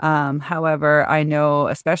 However, I know,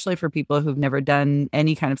 especially for people who've never done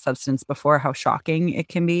any kind of substance before, how shocking it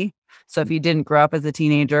can be. So if you didn't grow up as a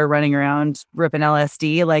teenager running around ripping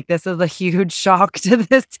LSD, like this is a huge shock to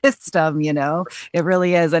the system, it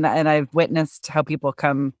really is. And I've witnessed how people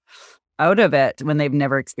come out of it when they've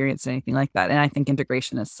never experienced anything like that. And I think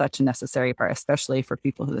integration is such a necessary part, especially for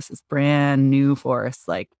people who this is brand new for us,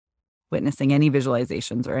 like witnessing any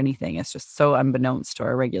visualizations or anything. It's just so unbeknownst to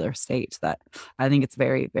our regular state that I think it's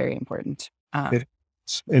very, very important.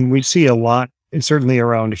 And we see a lot, and certainly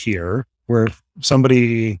around here, where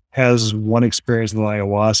somebody has one experience with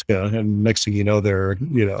ayahuasca, and next thing you know, they're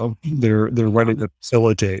ready to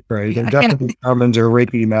facilitate, right? They're definitely shamans or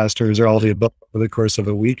Reiki masters or all the above over the course of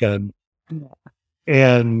a weekend. Yeah.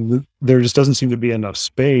 And there just doesn't seem to be enough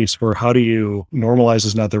space for how do you normalize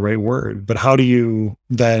is not the right word, but how do you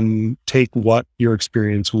then take what your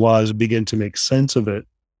experience was, begin to make sense of it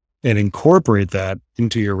and incorporate that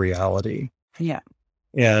into your reality. Yeah.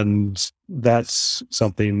 And that's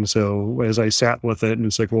something. So as I sat with it, and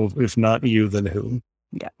it's like, well, if not you, then who?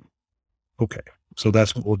 Yeah. Okay. So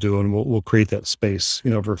that's what we'll do. And we'll create that space,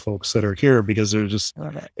 for folks that are here, because they're just,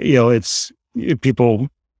 people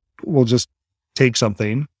will just take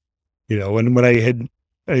something, and when I had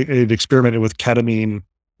experimented with ketamine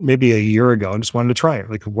maybe a year ago and just wanted to try it.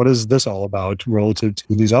 Like, what is this all about relative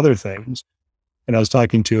to these other things? And I was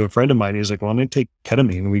talking to a friend of mine. He's like, well, I'm going to take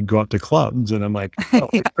ketamine and we'd go out to clubs. And I'm like, I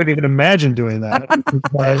couldn't even imagine doing that.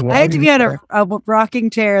 I had to be on a rocking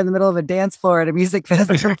chair in the middle of a dance floor at a music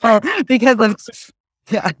festival because of,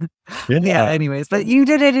 yeah. Anyways, but you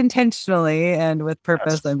did it intentionally and with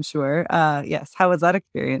purpose, yes. I'm sure. Yes. How was that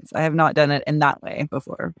experience? I have not done it in that way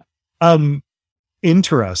before.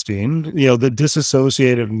 Interesting. The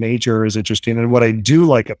disassociative nature is interesting. And what I do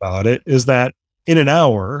like about it is that in an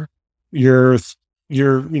hour, you're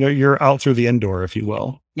out through the indoor, if you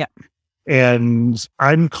will. Yeah. And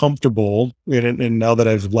I'm comfortable in it. And now that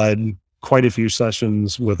I've led quite a few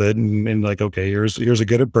sessions with it and like, okay, here's a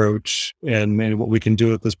good approach and what we can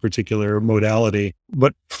do with this particular modality.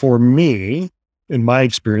 But for me, in my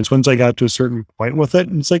experience, once I got to a certain point with it,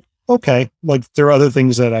 it's like, okay, like there are other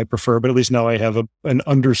things that I prefer, but at least now I have an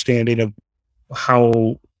understanding of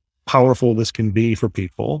how powerful this can be for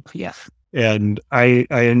people. Yeah. And I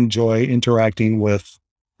enjoy interacting with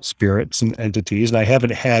spirits and entities. And I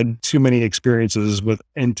haven't had too many experiences with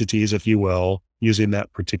entities, if you will, using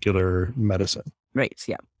that particular medicine. Right.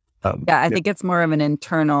 Yeah. I think it's more of an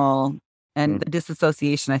internal, and the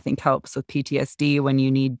disassociation I think helps with PTSD when you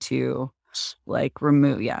need to like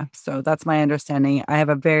remove. Yeah. So that's my understanding. I have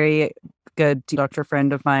a very good doctor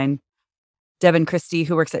friend of mine, Deb and Christy,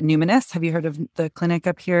 who works at Numinous. Have you heard of the clinic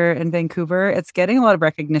up here in Vancouver? It's getting a lot of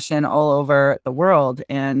recognition all over the world,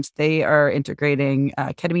 and they are integrating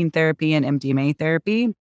ketamine therapy and MDMA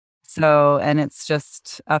therapy. So, and it's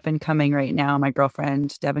just up and coming right now. My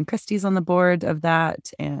girlfriend, Devin Christie's on the board of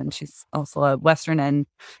that. And she's also a Western and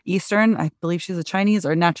Eastern. I believe she's a Chinese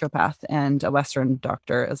or naturopath and a Western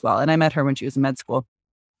doctor as well. And I met her when she was in med school.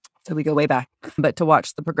 So we go way back, but to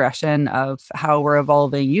watch the progression of how we're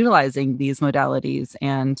evolving, utilizing these modalities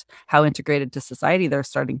and how integrated to society they're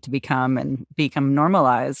starting to become and become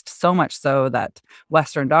normalized, so much so that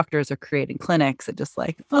Western doctors are creating clinics that just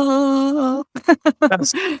like, oh.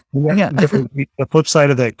 The flip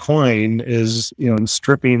side of that coin is, in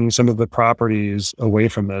stripping some of the properties away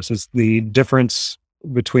from this is the difference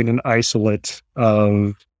between an isolate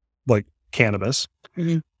of like cannabis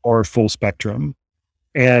or full spectrum.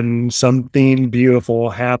 And something beautiful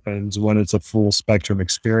happens when it's a full spectrum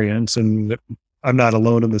experience. And I'm not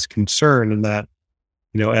alone in this concern in that,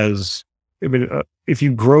 if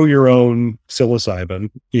you grow your own psilocybin,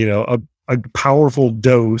 a powerful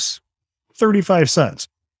dose, 35 cents.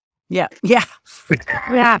 Yeah. Yeah.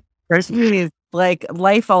 Yeah. Like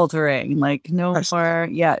life altering, like no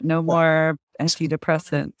more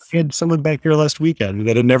antidepressants. I had someone back here last weekend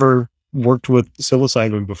that had never worked with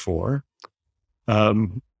psilocybin before.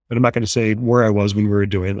 And I'm not going to say where I was when we were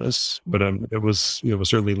doing this, but it was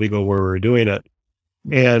certainly legal where we were doing it.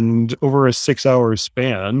 And over a 6-hour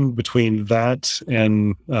span between that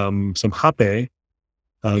and some hape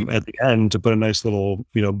at the end to put a nice little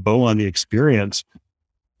bow on the experience,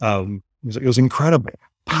 it was incredible,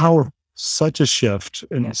 powerful, such a shift,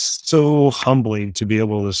 and so humbling to be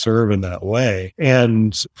able to serve in that way.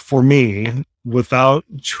 And for me, without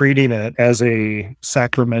treating it as a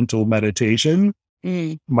sacramental meditation,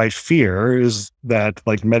 my fear is that,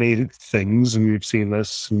 like many things, and we've seen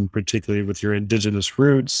this, and particularly with your indigenous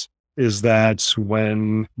roots, is that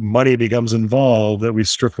when money becomes involved, that we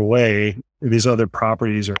strip away these other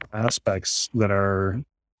properties or aspects that are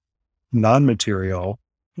non-material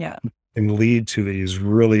and lead to these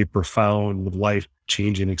really profound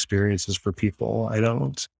life-changing experiences for people.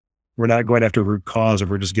 We're not going after root cause if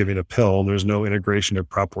we're just giving a pill. There's no integration of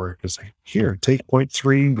prep work. It's like, here, take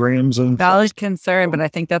 0.3 grams of valid concern. But I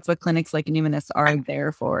think that's what clinics like Numinous are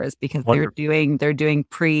there for, is because they're doing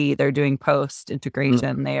post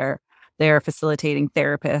integration. They're facilitating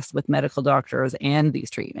therapists with medical doctors and these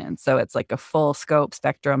treatments. So it's like a full scope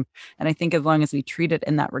spectrum. And I think as long as we treat it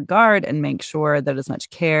in that regard and make sure that as much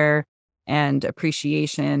care and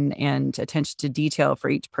appreciation and attention to detail for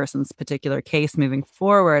each person's particular case moving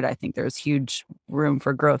forward, I think there's huge room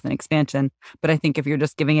for growth and expansion. But I think if you're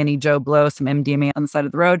just giving any Joe Blow some MDMA on the side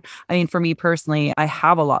of the road, I mean, for me personally, I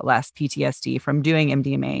have a lot less PTSD from doing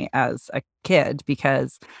MDMA as a kid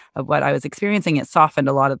because of what I was experiencing. It softened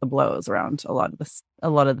a lot of the blows around a lot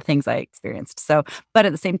of the things I experienced. So, but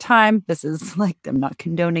at the same time, this is like, I'm not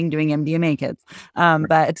condoning doing MDMA, kids.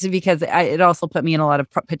 But because it also put me in a lot of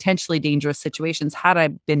potentially dangerous situations had I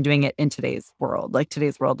been doing it in today's world. Like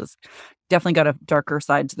today's world has definitely got a darker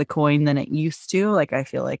side to the coin than it used to. Like I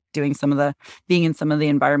feel like being in some of the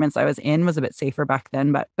environments I was in was a bit safer back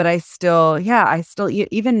then. But I still,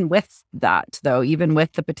 even with that though, even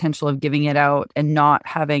with the potential of giving it out and not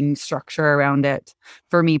having structure around it,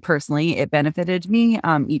 for me personally, it benefited me.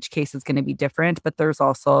 Each case is going to be different, but there's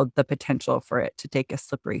also the potential for it to take a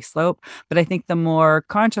slippery slope. But I think the more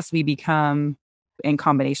conscious we become in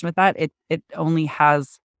combination with that, it only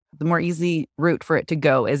has the more easy route for it to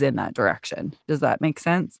go is in that direction. Does that make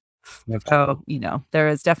sense? So, there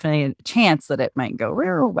is definitely a chance that it might go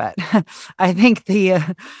real, but I think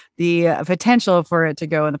the potential for it to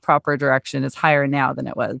go in the proper direction is higher now than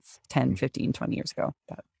it was 10, 15, 20 years ago.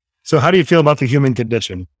 So how do you feel about the human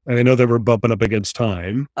condition? And I know that we're bumping up against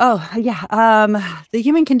time. Oh, yeah. The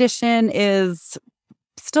human condition is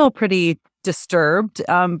still pretty disturbed,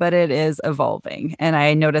 but it is evolving. And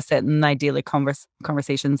I notice it in my daily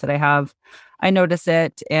conversations that I have. I notice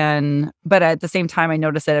it, but at the same time, I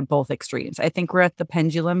notice it at both extremes. I think we're at the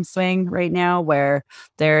pendulum swing right now where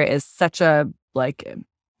there is such a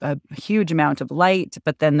huge amount of light,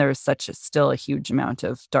 but then there's still a huge amount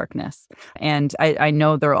of darkness. And I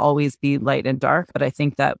know there'll always be light and dark, but I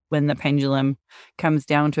think that when the pendulum comes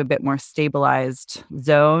down to a bit more stabilized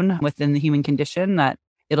zone within the human condition, that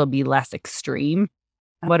it'll be less extreme.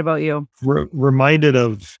 What about you? Reminded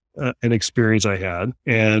of an experience I had,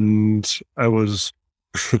 and I was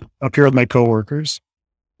up here with my coworkers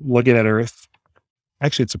looking at Earth.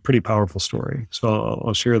 Actually, it's a pretty powerful story, so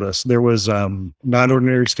I'll share this. There was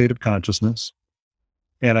non-ordinary state of consciousness,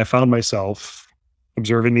 and I found myself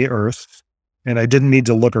observing the Earth, and I didn't need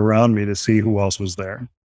to look around me to see who else was there.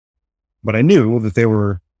 But I knew that they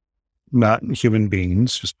were not human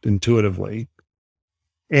beings, just intuitively.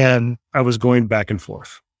 And I was going back and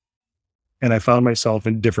forth. And I found myself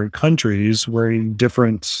in different countries wearing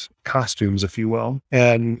different costumes, if you will.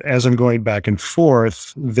 And as I'm going back and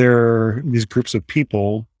forth, there are these groups of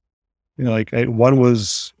people, one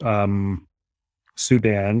was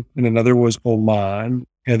Sudan, and another was Oman.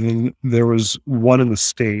 And then there was one in the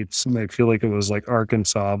States, and I feel like it was like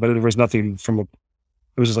Arkansas, but there was nothing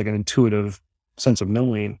it was just like an intuitive sense of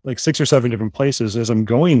knowing, like 6 or 7 different places. As I'm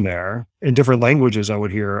going there, in different languages, I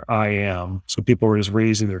would hear I am. So people were just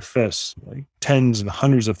raising their fists, like tens and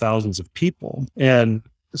hundreds of thousands of people. And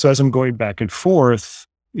so as I'm going back and forth,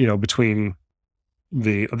 between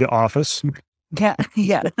the office, yeah,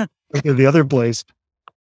 the other place,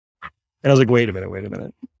 and I was like, wait a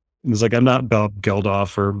minute. And it's like, I'm not Bob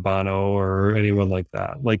Geldof or Bono or anyone like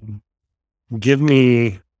that. Like, give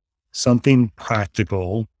me something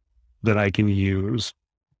practical that I can use,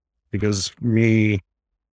 because me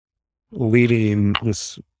leading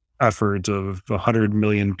this effort of 100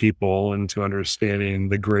 million people into understanding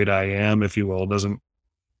the great I am, if you will, doesn't,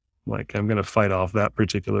 like, I'm going to fight off that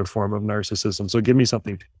particular form of narcissism. So give me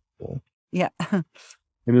something practical. Yeah. And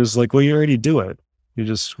it was like, well, you already do it. You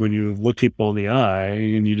just, when you look people in the eye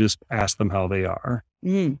and you just ask them how they are,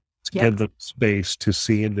 to give them space to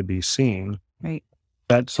see and to be seen. Right.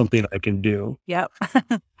 That's something I can do. Yep.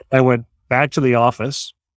 I went back to the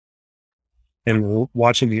office and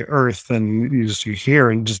watching the earth, and you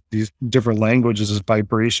hear in just these different languages, this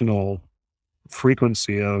vibrational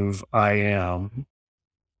frequency of I am,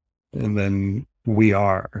 and then we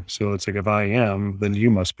are. So it's like, if I am, then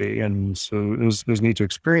you must be. And so it was neat to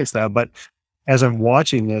experience that. But as I'm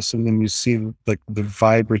watching this, and then you see like the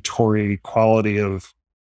vibratory quality of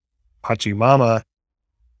Pachamama,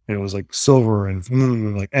 and it was like silver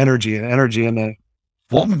and like energy, and then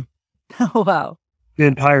Oh, wow. the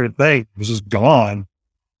entire thing was just gone.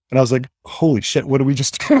 And I was like, holy shit, what did we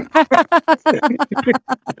just do?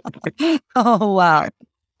 Oh, wow.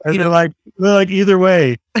 And they're like, either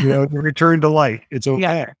way, return to light. It's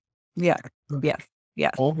okay. Yeah.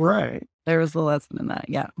 Yes. All right. There was a lesson in that.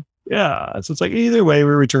 Yeah. Yeah. So it's like, either way,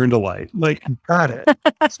 we return to light. Like, got it.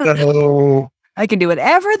 So I can do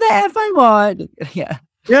whatever the F I want. Yeah.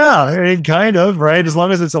 Yeah. I mean, kind of, right? As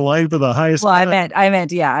long as it's aligned to the highest. Well, I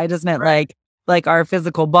meant, yeah. I just meant like our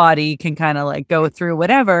physical body can kind of like go through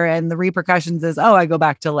whatever. And the repercussions is, I go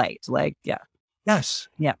back to light. Like, yeah. Yes.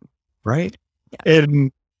 Yeah. Right. Yeah.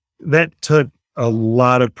 And that took a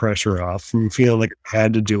lot of pressure off from feeling like I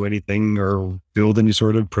had to do anything or build any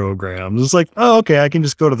sort of programs. It's like, oh, okay, I can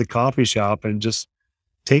just go to the coffee shop and just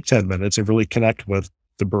take 10 minutes and really connect with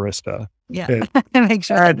the barista. Yeah. And make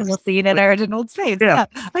sure that we'll see it in our original space. Yeah.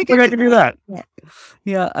 I can do that.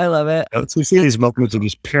 Yeah. I love it. So we see these moments of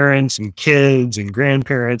just parents and kids and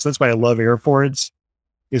grandparents. That's why I love airports,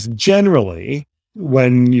 is generally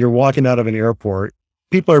when you're walking out of an airport,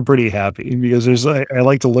 people are pretty happy, because I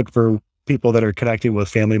like to look for people that are connecting with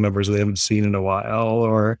family members they haven't seen in a while,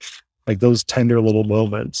 or like those tender little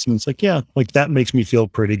moments. And it's like, yeah, like that makes me feel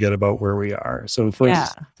pretty good about where we are. So for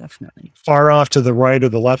definitely far off to the right or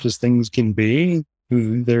the left as things can be,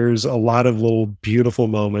 there's a lot of little beautiful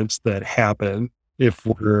moments that happen if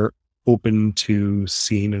we're open to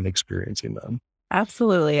seeing and experiencing them.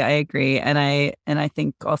 Absolutely. I agree. And I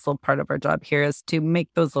think also part of our job here is to make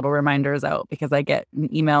those little reminders out, because I get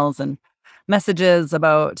emails and messages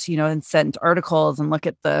about, and sent articles and look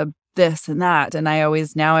at the this and that. And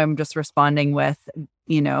I'm just responding with,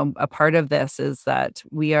 a part of this is that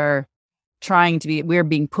we're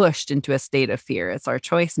being pushed into a state of fear. It's our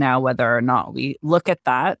choice now whether or not we look at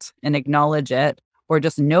that and acknowledge it, or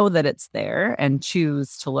just know that it's there and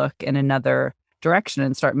choose to look in another direction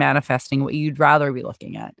and start manifesting what you'd rather be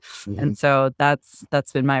looking at. Mm-hmm. And so that's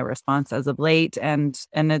been my response as of late. And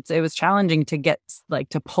it was challenging to get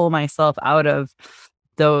to pull myself out of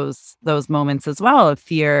those moments as well of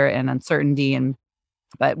fear and uncertainty.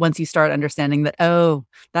 But once you start understanding that,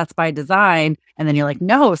 that's by design, and then you're like,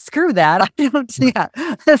 no, screw that. I don't. Yeah.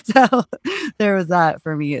 So there was that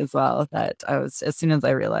for me as well, that as soon as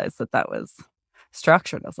I realized that was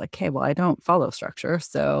structured, I was like, okay, well, I don't follow structure,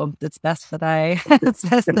 so it's best that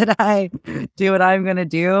I do what I'm going to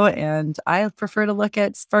do, and I prefer to look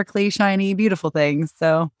at sparkly, shiny, beautiful things.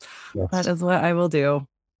 So that is what I will do.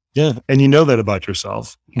 Yeah, and you know that about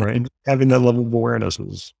yourself, right? Having that level of awareness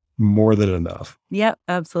is more than enough. Yep,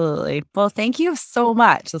 absolutely. Well, thank you so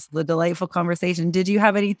much. This was a delightful conversation. Did you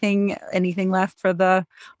have anything left for the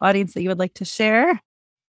audience that you would like to share?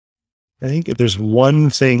 I think if there's one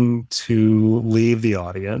thing to leave the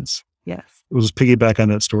audience, yes, it was piggyback on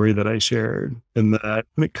that story that I shared. And that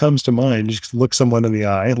when it comes to mind, just look someone in the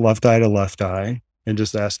eye, left eye to left eye, and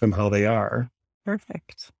just ask them how they are.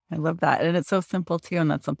 Perfect. I love that. And it's so simple too.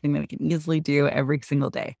 And that's something that we can easily do every single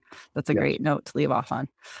day. That's a great note to leave off on.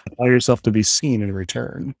 Allow yourself to be seen in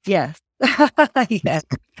return. Yes. Yes.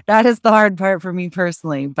 That is the hard part for me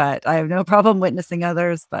personally, but I have no problem witnessing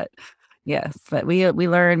others. But yes, but we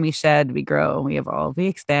learn, we shed, we grow, we evolve, we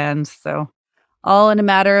expand. So all in a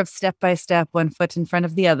matter of step by step, one foot in front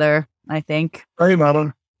of the other, I think. Right,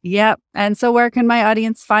 Madeline. Yep. And so where can my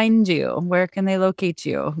audience find you? Where can they locate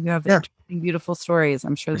you? You have beautiful stories.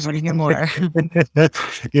 I'm sure they want to hear more.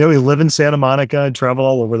 We live in Santa Monica and travel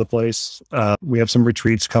all over the place. We have some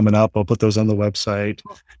retreats coming up. I'll put those on the website.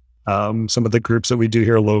 Some of the groups that we do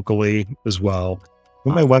here locally as well.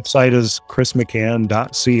 But my website is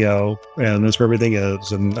chrismccann.co, and that's where everything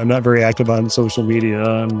is. And I'm not very active on social media.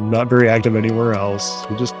 I'm not very active anywhere else.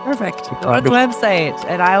 Perfect. Go to the website,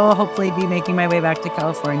 and I will hopefully be making my way back to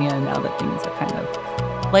California now that things are kind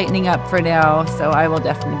of lightening up for now. So I will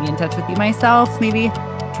definitely be in touch with you myself. Maybe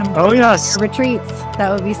come to retreats. That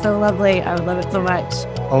would be so lovely. I would love it so much.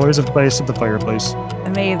 Always a place at the fireplace.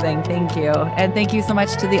 Amazing. Thank you. And thank you so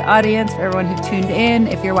much to the audience, for everyone who tuned in.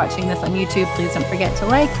 If you're watching this on YouTube, please don't forget to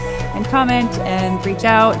like and comment and reach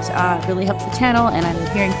out. It really helps the channel, and I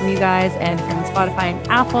love hearing from you guys. And if you're on Spotify and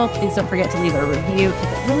Apple, please don't forget to leave a review,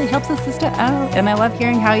 because it really helps us to step out. And I love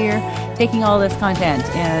hearing how you're taking all this content.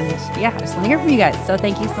 And yeah, I just want to hear from you guys. So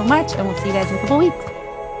thank you so much, and we'll see you guys in a couple weeks.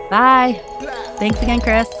 Bye. Thanks again,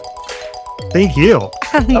 Chris. Thank you.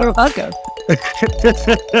 You're welcome.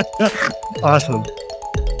 Awesome.